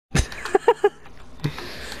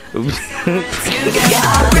Fill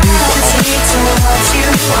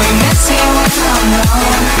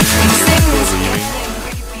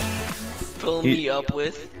me up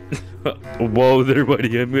with. Whoa there,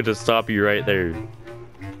 buddy. I'm gonna stop you right there.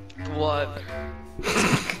 What?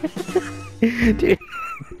 Dude.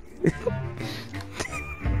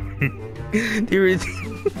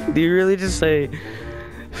 Do you really just say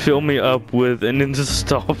fill me up with and then just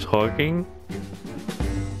stop talking?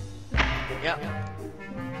 Yeah.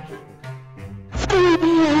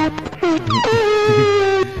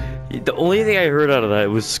 The only thing I heard out of that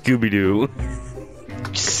was Scooby-Doo.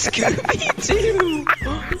 Scooby-Doo!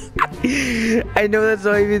 I know that's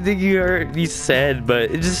not even the thing you said, but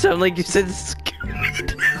it just sounded like you said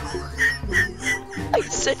Scooby-Doo. I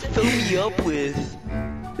said fill me up with.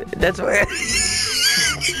 That's why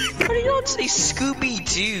How do you not say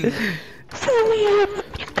Scooby-Doo? Fill me up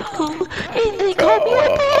and they call me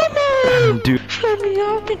Obama! Dude. Fill me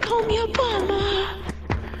up and call me Obama!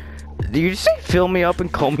 Did you just say fill me up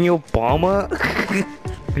and call me Obama?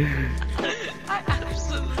 I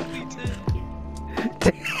absolutely did.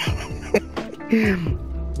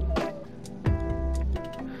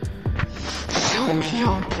 Fill me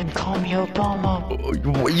up and call me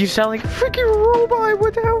Obama! You sound like a freaking robot.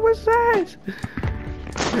 What the hell was that?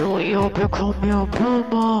 Fill me up and call me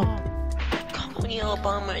Obama! Call me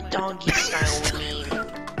Obama doggy style meme.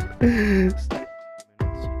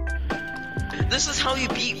 This is how you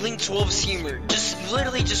beat Link 12's humor. Just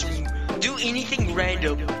literally just do anything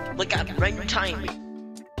random, like at random time.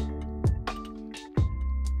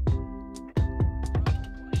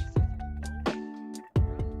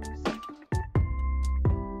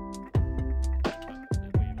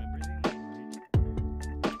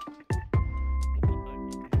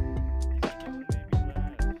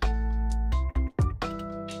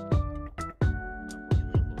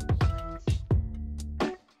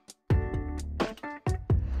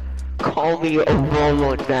 Call me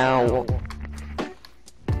Obama now!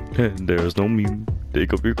 There's no meme.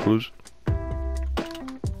 Take off your clothes.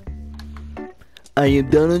 I am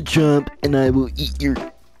Donald Trump and I will eat your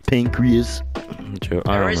pancreas.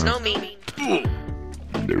 There is no me. Take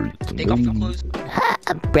off your clothes. Ha,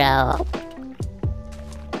 bro!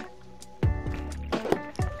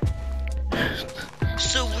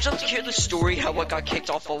 So, would you like to hear the story how I got kicked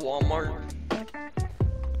off of Walmart?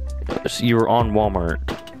 You were on Walmart.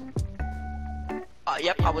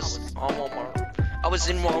 Yep, I was on Walmart. I was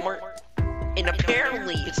in Walmart, and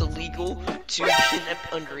apparently it's illegal to kidnap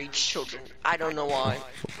underage children. I don't know why.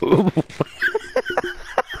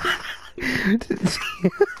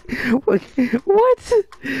 What?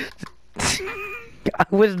 I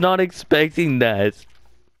was not expecting that.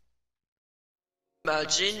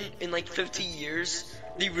 Imagine in like 50 years,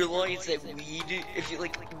 they realize that weed, if you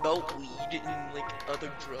like melt weed and like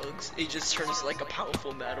other drugs, it just turns like a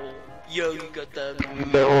powerful metal. Yo, you got the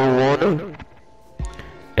Marijuana?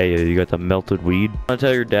 Hey, you got the melted weed? I'll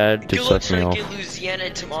tell your dad to good luck suck me trying off. to get Louisiana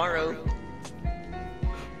tomorrow.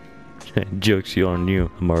 Joke's on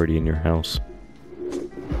you. I'm already in your house.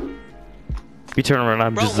 You turn around,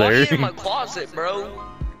 I'm Bro, just why are there. you in my closet, bro?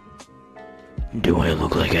 Do I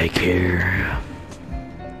look like I care?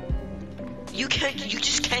 You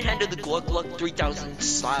just can't handle the Gluck Gluck 3000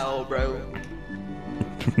 style, bro.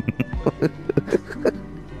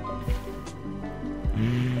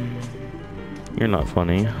 You're not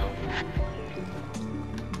funny.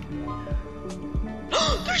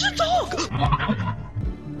 There's a dog!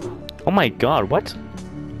 Oh my god, what?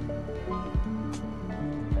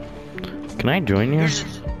 Can I join you?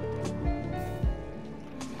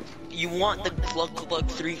 You want the Gluck Gluck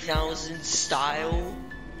 3000 style?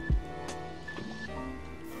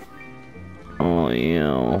 Oh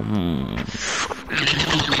yeah.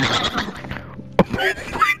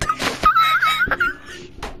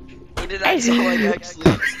 What did I sound like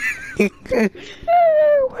actually?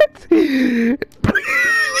 What?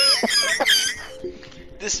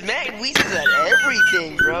 This man wheezes at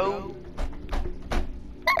everything, bro.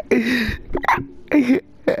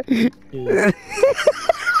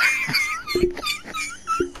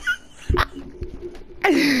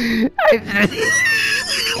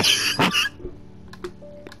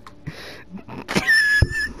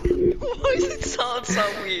 Why does it sound so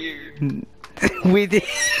weird? Wait,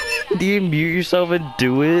 do you mute yourself and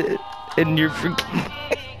do it? And you're freaking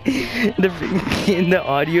in the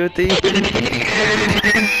audio thing?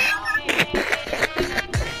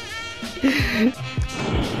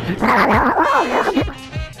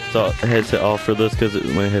 So headset off for this because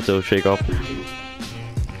my headset will shake off.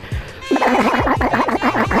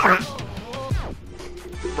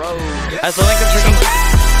 Bro, I sound like a freaking